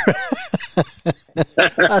here.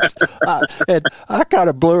 And I kind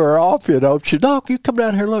of blew her off, She said, Doc, you come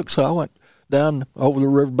down here, look. So I went down over the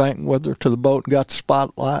riverbank with her to the boat and got the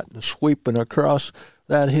spotlight and sweeping across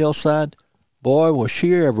that hillside. Boy, was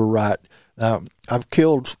she ever right. I've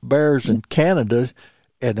killed bears in Canada,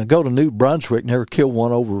 and I go to New Brunswick, never killed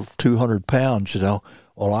one over 200 pounds, Well,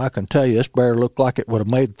 I can tell you, this bear looked like it would have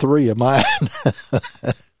made 3 of mine.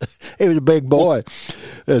 He was a big boy.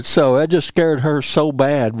 And so it just scared her so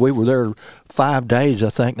bad. We were there 5 days,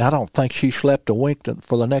 I think. I don't think she slept a wink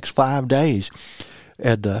for the next 5 days.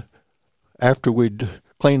 And after we'd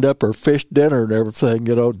cleaned up her fish dinner and everything,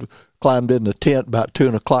 climbed in the tent about 2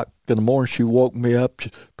 o'clock in the morning. She woke me up.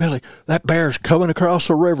 She, Billy, that bear's coming across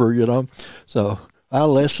the river, So I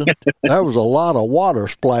listened. There was a lot of water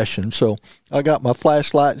splashing, so I got my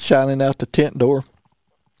flashlight shining out the tent door.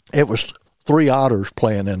 It was 3 otters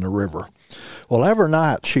playing in the river. Well, every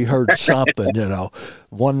night she heard something,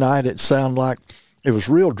 One night it sounded like it was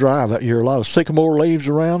real dry that year, a lot of sycamore leaves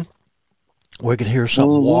around. We could hear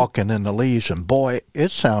something walking in the leaves, and boy,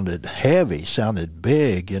 it sounded heavy, sounded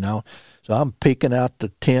big, So I'm peeking out the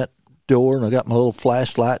tent door, and I got my little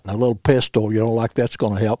flashlight and a little pistol, like that's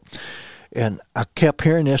going to help. And I kept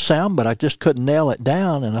hearing this sound, but I just couldn't nail it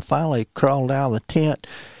down, and I finally crawled out of the tent.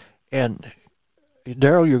 And,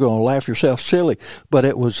 Darrell, you're going to laugh yourself silly, but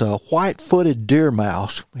it was a white-footed deer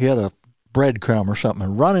mouse. He had a breadcrumb or something,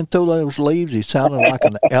 and running through those leaves, he sounded like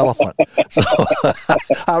an elephant. So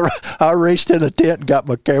I reached in the tent and got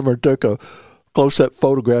my camera and took a close-up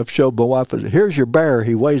photograph, showed my wife, here's your bear.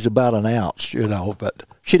 He weighs about an ounce, but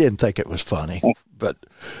she didn't think it was funny. But,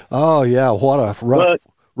 oh, yeah, what a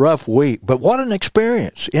rough week. But what an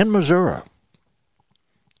experience in Missouri.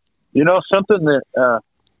 Something that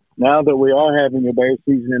now that we are having a bear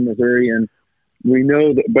season in Missouri, and we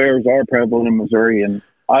know that bears are prevalent in Missouri, and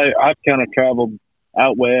I've kind of traveled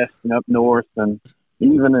out west and up north and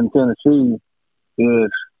even in Tennessee, is,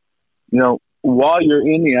 while you're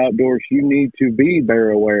in the outdoors, you need to be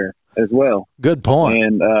bear aware as well. Good point.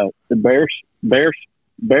 And the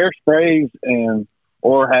bear sprays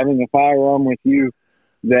or having a firearm with you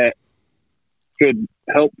that could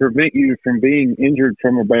help prevent you from being injured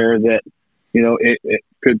from a bear that, it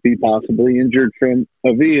could be possibly injured from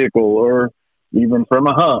a vehicle or even from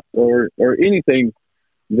a hunt or anything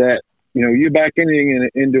that, you back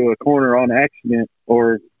into a corner on accident,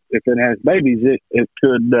 or if it has babies, it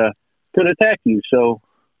could could attack you. So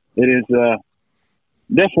it is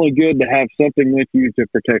definitely good to have something with you to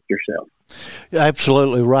protect yourself.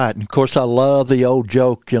 Absolutely right. And of course, I love the old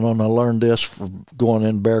joke, and I learned this from going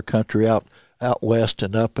in bear country out west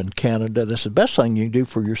and up in Canada. This is the best thing you can do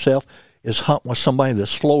for yourself is hunt with somebody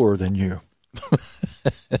that's slower than you.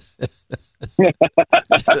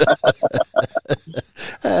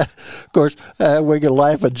 Of course, we can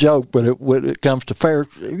laugh and joke, but when it comes to fair,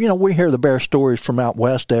 we hear the bear stories from out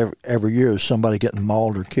west every year of somebody getting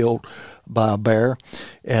mauled or killed by a bear,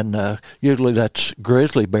 and usually that's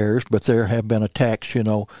grizzly bears, but there have been attacks,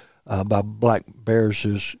 by black bears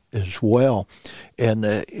as well. And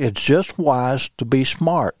it's just wise to be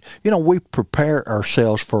smart. We prepare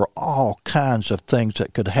ourselves for all kinds of things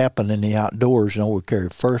that could happen in the outdoors. We carry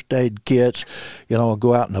first aid kits,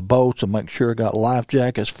 go out in the boats and make sure we got life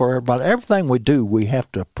jackets for everybody. Everything we do, we have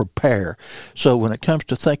to prepare. So when it comes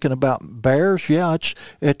to thinking about bears,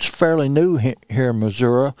 it's fairly new here in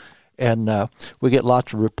Missouri. And we get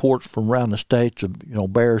lots of reports from around the states of,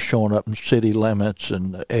 bears showing up in city limits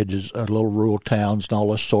and edges of little rural towns and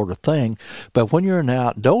all this sort of thing. But when you're in the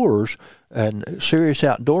outdoors, and serious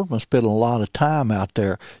outdoorsmen spend a lot of time out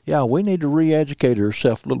there, we need to re-educate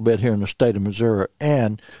ourselves a little bit here in the state of Missouri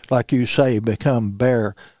and, like you say, become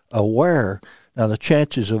bear aware. Now, the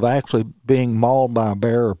chances of actually being mauled by a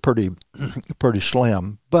bear are pretty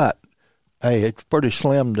slim. But, hey, it's pretty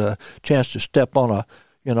slim the chance to step on a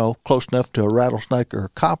close enough to a rattlesnake or a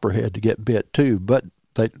copperhead to get bit too, but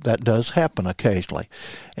that does happen occasionally.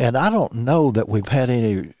 And I don't know that we've had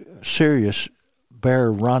any serious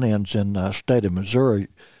bear run-ins in the state of Missouri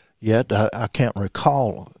yet. I can't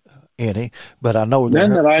recall any, but I know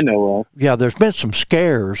none that I know of. Yeah, there's been some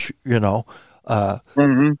scares,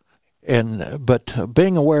 Mm-hmm. But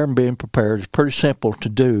being aware and being prepared is pretty simple to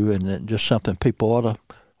do, and just something people ought to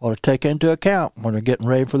take into account when they're getting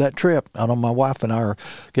ready for that trip. I know my wife and I are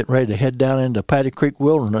getting ready to head down into Paddy Creek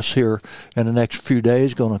Wilderness here in the next few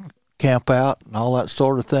days, going to camp out and all that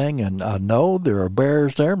sort of thing. And I know there are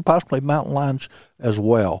bears there and possibly mountain lions as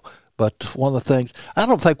well. But one of the things, I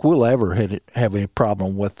don't think we'll ever have any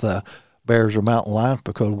problem with bears or mountain lions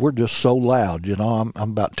because we're just so loud. I'm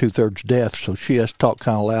about 2/3 deaf, so she has to talk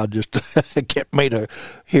kind of loud just to get me to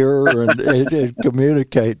hear her and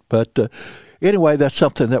communicate. But anyway, that's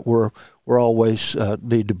something that we're always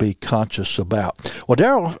need to be conscious about. Well,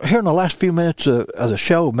 Daryl, here in the last few minutes of the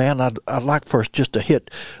show, man, I'd like for us just to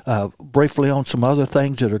hit briefly on some other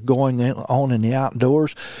things that are going on in the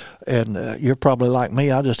outdoors. And you're probably like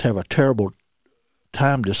me. I just have a terrible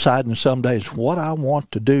time deciding some days what I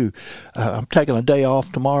want to do. I'm taking a day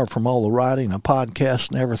off tomorrow from all the writing and podcasts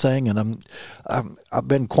and everything, and I've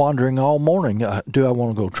been quandering all morning. Do I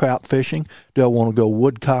want to go trout fishing? Do I want to go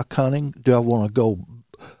woodcock hunting? Do I want to go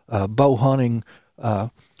bow hunting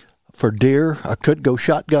for deer? I could go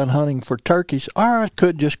shotgun hunting for turkeys, or I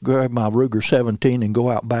could just grab my Ruger 17 and go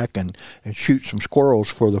out back and shoot some squirrels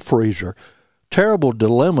for the freezer. Terrible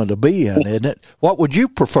dilemma to be in, isn't it? What would you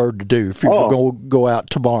prefer to do if you were going to go out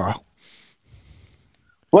tomorrow?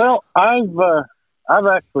 Well, I've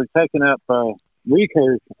actually taken up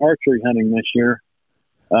recurve archery hunting this year.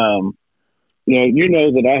 You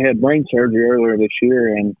know that I had brain surgery earlier this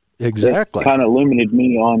year, and exactly kind of limited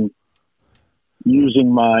me on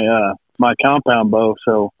using my my compound bow.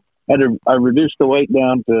 So I reduced the weight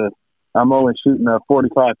down to I'm only shooting a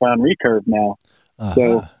 45-pound recurve now. Uh-huh.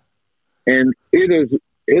 So. And it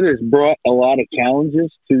has brought a lot of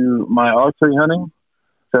challenges to my archery hunting.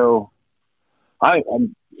 So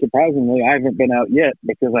I'm surprisingly, I haven't been out yet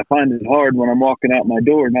because I find it hard when I'm walking out my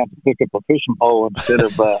door not to pick up a fishing pole instead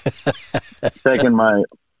of taking my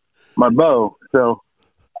bow. So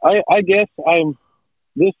I guess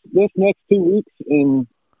this next 2 weeks in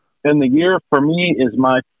the year for me is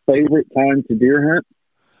my favorite time to deer hunt,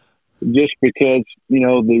 just because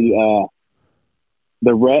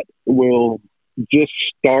the rut will just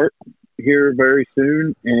start here very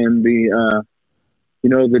soon, and the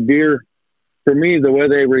deer, for me, the way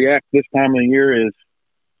they react this time of year is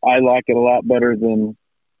I like it a lot better than,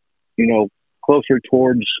 closer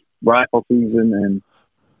towards rifle season and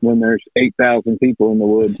when there's 8,000 people in the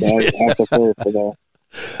woods. I prefer for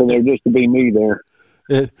there just to be me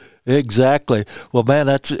there. Exactly. Well, man,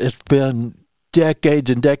 it's been decades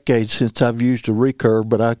and decades since I've used a recurve,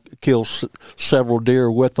 but I killed several deer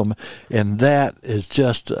with them, and that is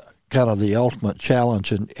just kind of the ultimate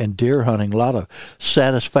challenge in deer hunting. A lot of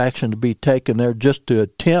satisfaction to be taken there just to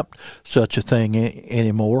attempt such a thing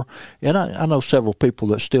anymore. And I know several people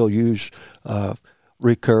that still use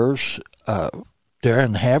recurves.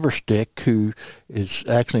 Darren Haverstick, who is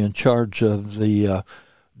actually in charge of the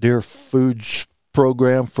deer foods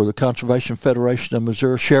program for the Conservation Federation of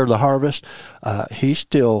Missouri, Share the Harvest. He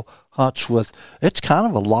still hunts with, it's kind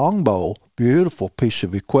of a longbow, beautiful piece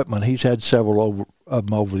of equipment. He's had several of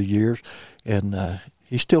them over the years, and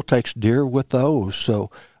he still takes deer with those. So,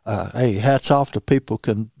 hey, hats off to people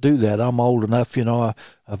who can do that. I'm old enough, I'm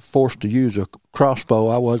forced to use a crossbow.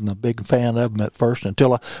 I wasn't a big fan of them at first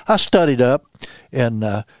until I studied up, and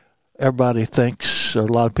everybody thinks, or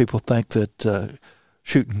a lot of people think that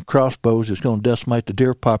shooting crossbows is going to decimate the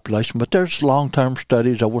deer population, but there's long-term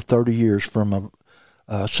studies over 30 years from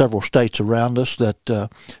several states around us that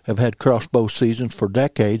have had crossbow seasons for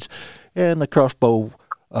decades, and the crossbow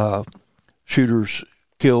shooters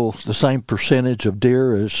kill the same percentage of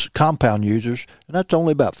deer as compound users, and that's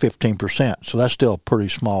only about 15%, so that's still a pretty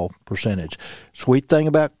small percentage. Sweet thing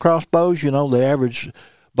about crossbows, the average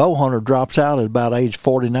bow hunter drops out at about age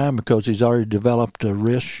 49 because he's already developed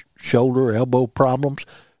wrist, shoulder, elbow problems,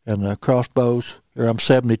 and crossbows, I'm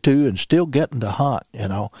 72 and still getting to hunt,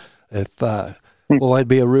 If well, it'd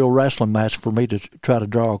be a real wrestling match for me to try to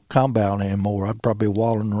draw a compound anymore. I'd probably be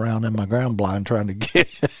walling around in my ground blind trying to get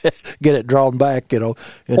it drawn back, and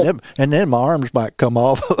then my arms might come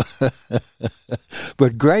off.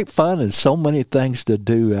 But great fun and so many things to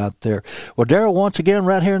do out there. Well, Darrell, once again,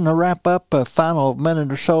 right here in the wrap-up, final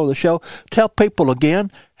minute or so of the show, tell people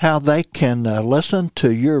again how they can listen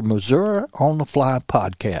to your Missouri on the Fly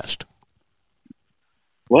podcast.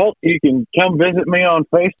 Well, you can come visit me on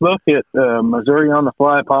Facebook at Missouri on the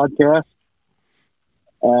Fly podcast,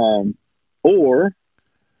 or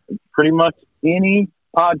pretty much any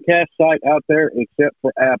podcast site out there except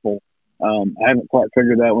for Apple. I haven't quite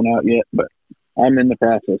figured that one out yet, but I'm in the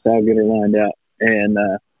process. I'll get her lined out. And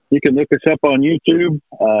you can look us up on YouTube.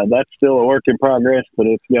 That's still a work in progress, but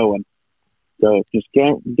it's going. So just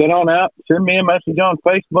get on out, send me a message on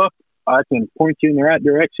Facebook. I can point you in the right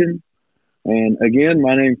direction. And again,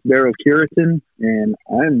 my name's Darrell Curitan, and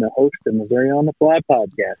I'm the host of Missouri on the Fly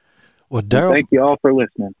podcast. Well, Darrell, thank you all for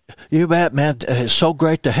listening. You bet, man. It's so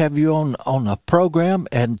great to have you on the program.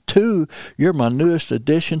 And two, you're my newest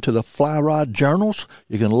addition to the Fly Rod Journals.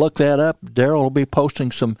 You can look that up. Darrell will be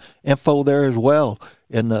posting some info there as well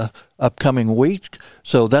in the upcoming week.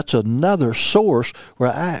 So that's another source where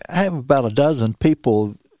I have about a dozen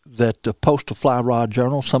people that post to Fly Rod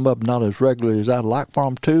Journal, some of them not as regularly as I'd like for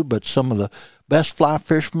them to, but some of the best fly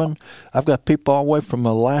fishermen. I've got people all the way from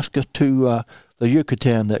Alaska to the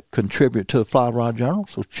Yucatan that contribute to the Fly Rod Journal,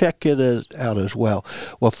 so check it out as well.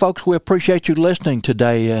 Well, folks, we appreciate you listening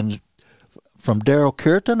today, and from Darrell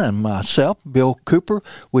Curitan and myself, Bill Cooper,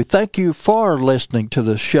 we thank you for listening to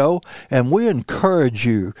the show, and we encourage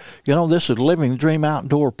you. This is Living the Dream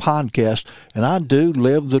Outdoor podcast, and I do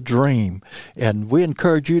live the dream. And we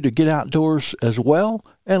encourage you to get outdoors as well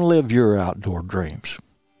and live your outdoor dreams.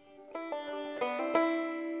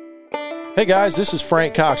 Hey guys, this is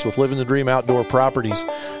Frank Cox with Living the Dream Outdoor Properties.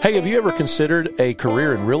 Hey, have you ever considered a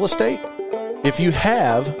career in real estate? If you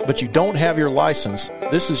have, but you don't have your license,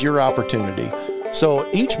 this is your opportunity. So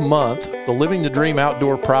each month, the Living the Dream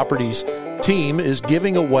Outdoor Properties team is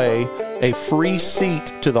giving away a free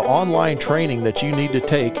seat to the online training that you need to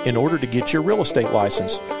take in order to get your real estate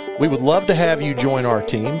license. We would love to have you join our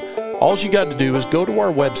team. All you got to do is go to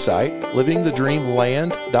our website,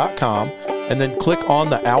 livingthedreamland.com, and then click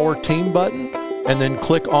on the Our Team button, and then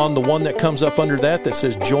click on the one that comes up under that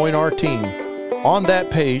says Join Our Team. On that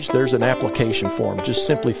page, there's an application form. Just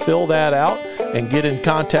simply fill that out and get in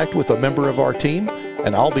contact with a member of our team,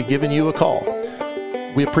 and I'll be giving you a call.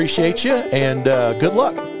 We appreciate you, and good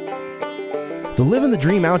luck. The Living the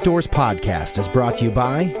Dream Outdoors podcast is brought to you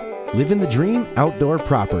by Living the Dream Outdoor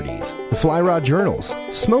Properties, the Fly Rod Journals,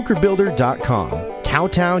 SmokerBuilder.com,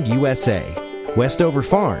 Cowtown, USA, Westover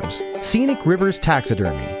Farms, Scenic Rivers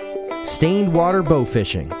Taxidermy, Stained Water Bow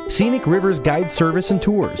Fishing, Scenic Rivers Guide Service and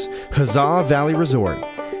Tours, Huzzah Valley Resort,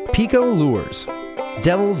 Pico Lures,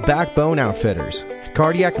 Devil's Backbone Outfitters,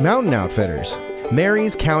 Cardiac Mountain Outfitters,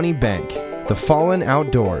 Mary's County Bank, The Fallen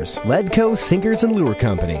Outdoors, Ledco Sinkers and Lure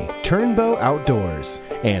Company, Turnbow Outdoors,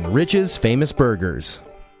 and Rich's Famous Burgers.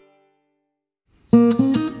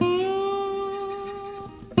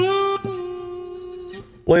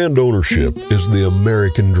 Land ownership is the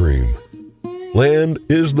American dream. Land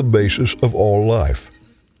is the basis of all life.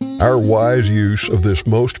 Our wise use of this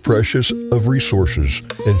most precious of resources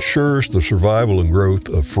ensures the survival and growth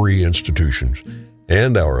of free institutions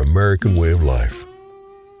and our American way of life.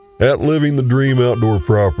 At Living the Dream Outdoor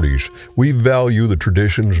Properties, we value the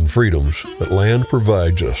traditions and freedoms that land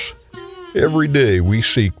provides us. Every day we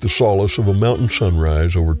seek the solace of a mountain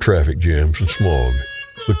sunrise over traffic jams and smog,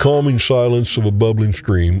 the calming silence of a bubbling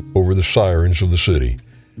stream over the sirens of the city,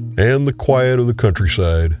 and the quiet of the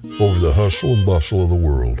countryside over the hustle and bustle of the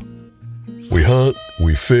world. We hunt,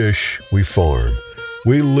 we fish, we farm.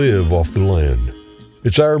 We live off the land.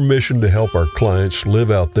 It's our mission to help our clients live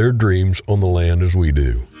out their dreams on the land as we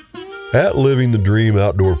do. At Living the Dream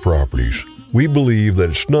Outdoor Properties, we believe that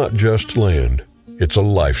it's not just land, it's a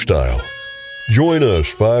lifestyle. Join us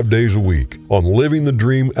 5 days a week on Living the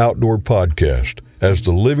Dream Outdoor Podcast as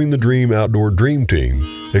the Living the Dream Outdoor Dream Team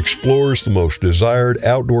explores the most desired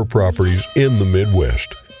outdoor properties in the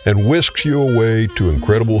Midwest and whisks you away to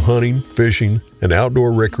incredible hunting, fishing, and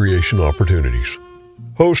outdoor recreation opportunities.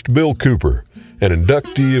 Host Bill Cooper, an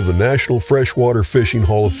inductee of the National Freshwater Fishing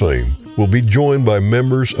Hall of Fame, will be joined by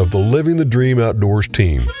members of the Living the Dream Outdoors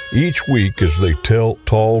team each week as they tell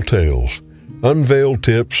tall tales, unveil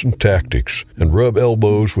tips and tactics, and rub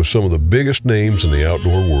elbows with some of the biggest names in the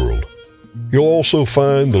outdoor world. You'll also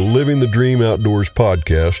find the Living the Dream Outdoors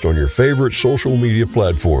podcast on your favorite social media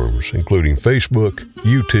platforms, including Facebook,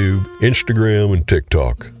 YouTube, Instagram, and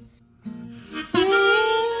TikTok.